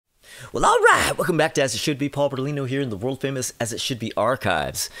Well, all right, welcome back to As It Should Be. Paul Bertolino here in the world famous As It Should Be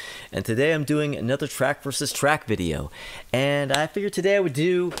archives. And today I'm doing another track versus track video. And I figured today I would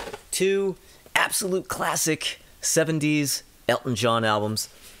do two absolute classic 70s Elton John albums.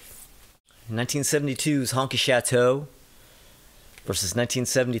 1972's Honky Chateau versus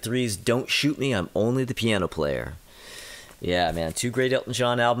 1973's Don't Shoot Me, I'm Only the Piano Player. Yeah, man, two great Elton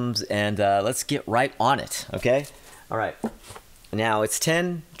John albums, and let's get right on it, okay? All right. Now, it's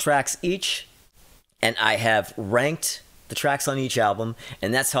 10 tracks each, and I have ranked the tracks on each album,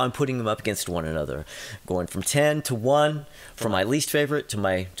 and that's how I'm putting them up against one another. Going from 10 to 1, from my least favorite to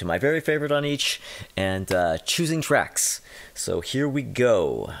my very favorite on each, and choosing tracks. So here we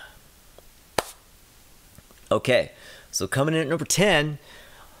go. Okay, so coming in at number 10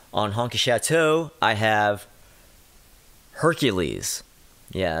 on Honky Chateau, I have Hercules.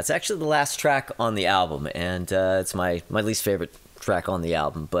 Yeah, it's actually the last track on the album, and it's my least favorite track on the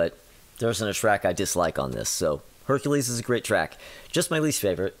album, but there isn't a track I dislike on this, so Hercules is a great track. Just my least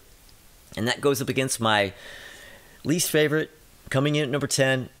favorite, and that goes up against my least favorite, coming in at number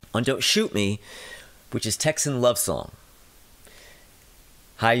 10 on Don't Shoot Me, which is Texan Love Song.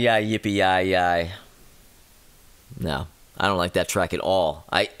 Hi-yi, yippee-yi-yi. No, I don't like that track at all.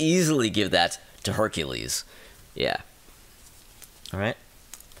 I easily give that to Hercules. Yeah. Alright.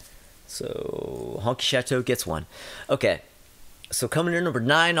 So, Honky Chateau gets one. Okay. So, coming in number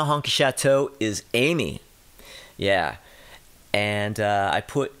 9 on Honky Chateau is Amy. Yeah. And I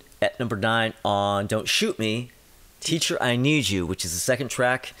put at number 9 on Don't Shoot Me, Teacher, I Need You, which is the second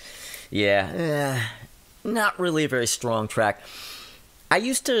track. Yeah. Not really a very strong track. I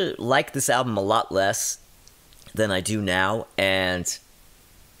used to like this album a lot less than I do now, and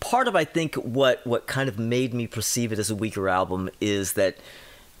part of, I think, what kind of made me perceive it as a weaker album is that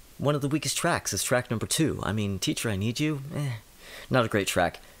one of the weakest tracks is track number 2. I mean, Teacher, I Need You, not a great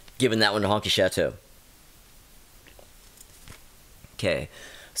track. Giving that one to Honky Chateau. Okay,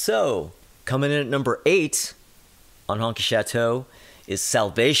 so coming in at number 8 on Honky Chateau is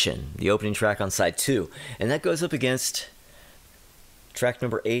Salvation, the opening track on side 2, and that goes up against track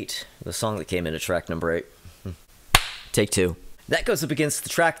number 8, the song that came in at track number 8. Take 2. That goes up against the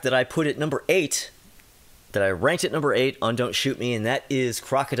track that I put at number 8, that I ranked at number 8 on Don't Shoot Me, and that is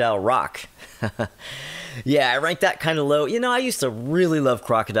Crocodile Rock. Yeah, I ranked that kind of low. You know, I used to really love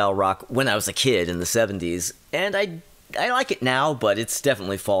Crocodile Rock when I was a kid in the 70s, and I like it now, but it's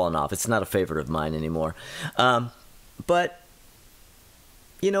definitely fallen off. It's not a favorite of mine anymore. But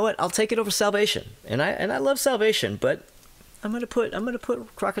you know what? I'll take it over Salvation, and I love Salvation, but I'm gonna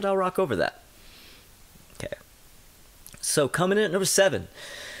put Crocodile Rock over that. Okay. So coming in at number 7.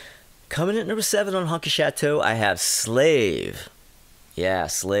 Coming in at number 7 on Honky Chateau, I have Slave. Yeah,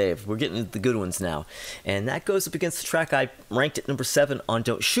 Slave. We're getting into the good ones now. And that goes up against the track I ranked at number 7 on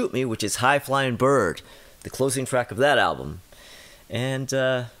Don't Shoot Me, which is High Flying Bird, the closing track of that album. And,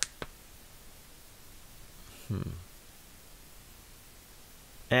 I'm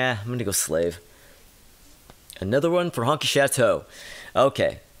going to go Slave. Another one for Honky Chateau.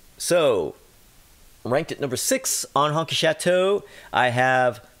 Okay, so ranked at number 6 on Honky Chateau, I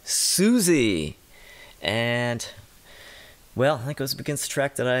have Susie. And, well, that goes up against the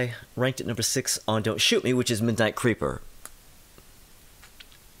track that I ranked at number 6 on Don't Shoot Me, which is Midnight Creeper.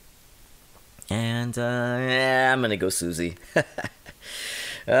 And, I'm going to go Susie.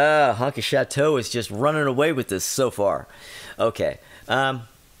 Honky Chateau is just running away with this so far. Okay,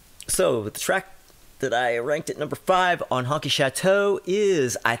 so the track that I ranked at number 5 on Honky Chateau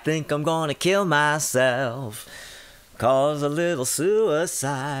is I Think I'm Gonna Kill Myself, Cause a Little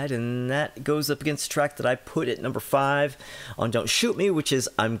Suicide, and that goes up against the track that I put at number 5 on Don't Shoot Me, which is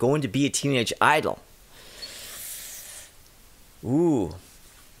I'm Going to Be a Teenage Idol. Ooh,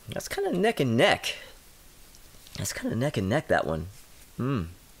 that's kind of neck and neck. That's kind of neck and neck, that one.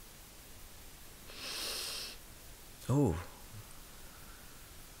 Ooh.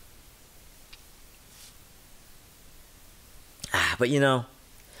 But you know,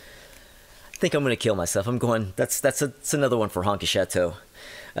 I think I'm going to kill myself. I'm going, that's another one for Honky Chateau.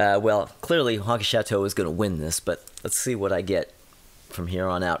 Well, clearly Honky Chateau is going to win this, but let's see what I get from here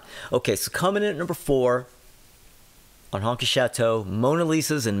on out. Okay, so coming in at number 4 on Honky Chateau, Mona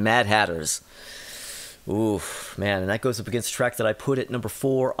Lisa's and Mad Hatters. Ooh, man, and that goes up against the track that I put at number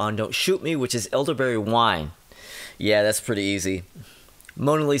 4 on Don't Shoot Me, which is Elderberry Wine. Yeah, that's pretty easy.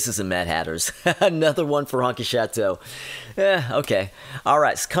 Mona Lisa's and Mad Hatters. Another one for Honky Chateau. Okay. All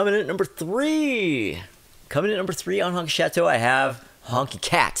right, so coming in at number 3. Coming in at number 3 on Honky Chateau, I have Honky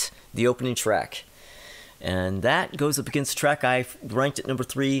Cat, the opening track. And that goes up against the track I ranked at number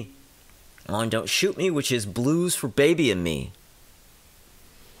 3 on Don't Shoot Me, which is Blues for Baby and Me.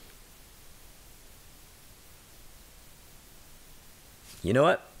 You know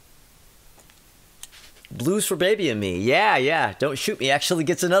what? Blues for Baby and Me. Yeah. Don't Shoot Me actually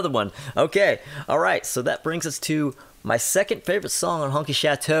gets another one. Okay. All right. So that brings us to my second favorite song on Honky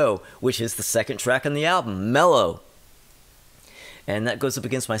Chateau, which is the second track on the album, Mellow. And that goes up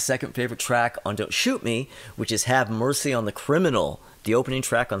against my second favorite track on Don't Shoot Me, which is Have Mercy on the Criminal, the opening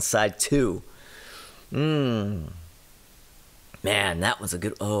track on side 2. Man, that one's a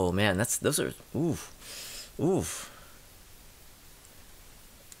good... Oh, man, those are... Oof. Oh,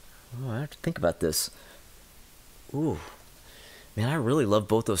 I have to think about this. Ooh. Man, I really love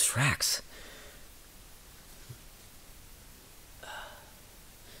both those tracks.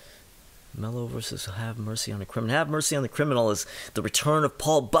 Mellow versus Have Mercy on the Criminal. Have Mercy on the Criminal is the return of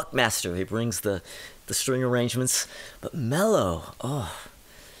Paul Buckmaster. He brings the string arrangements. But Mellow, oh.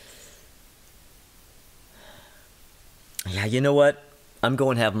 Yeah, you know what? I'm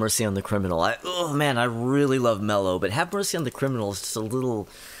going Have Mercy on the Criminal. Oh, man, I really love Mellow. But Have Mercy on the Criminal is just a little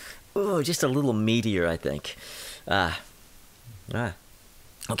meatier, I think.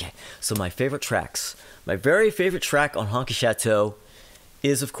 Okay, so my favorite tracks. My very favorite track on Honky Chateau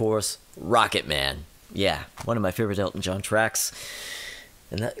is, of course, Rocket Man. Yeah, one of my favorite Elton John tracks.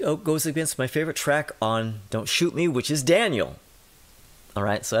 And that goes against my favorite track on Don't Shoot Me, which is Daniel. All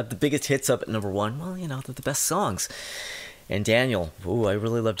right, so I have the biggest hits up at number 1. Well, you know, they're the best songs. And Daniel, ooh, I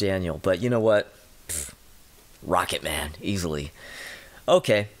really love Daniel. But you know what? Rocket Man, easily.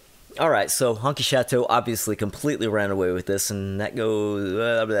 Okay, all right, so Honky Chateau obviously completely ran away with this. And that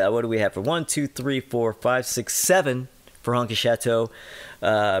goes, what do we have for 1, 2, 3, 4, 5, 6, 7 for Honky Chateau.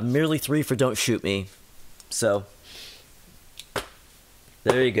 Merely 3 for Don't Shoot Me. So,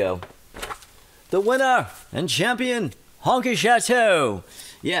 there you go. The winner and champion, Honky Chateau.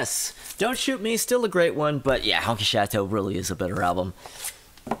 Yes, Don't Shoot Me, still a great one, but yeah, Honky Chateau really is a better album.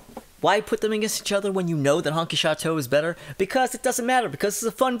 Why put them against each other when you know that Honky Chateau is better? Because it doesn't matter, because it's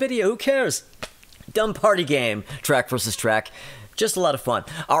a fun video, who cares? Dumb party game, track versus track. Just a lot of fun.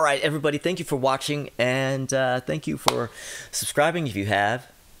 All right, everybody, thank you for watching, and thank you for subscribing if you have.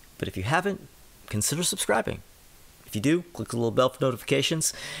 But if you haven't, consider subscribing. If you do, click the little bell for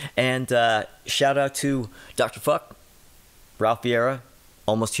notifications. And shout out to Dr. Fuck, Ralph Vieira,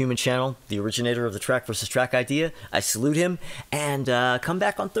 Almost Human Channel, the originator of the track versus track idea. I salute him. And come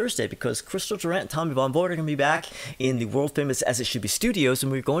back on Thursday, because Crystal Durant and Tommy Von Voort are going to be back in the world famous As It Should Be Studios,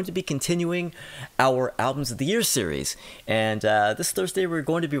 and we're going to be continuing our Albums of the Year series. And this Thursday, we're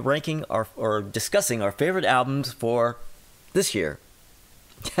going to be ranking or discussing our favorite albums for this year.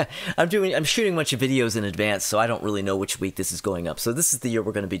 I'm shooting a bunch of videos in advance, so I don't really know which week this is going up. So this is the year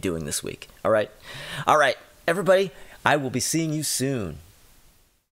we're going to be doing this week. All right, everybody, I will be seeing you soon.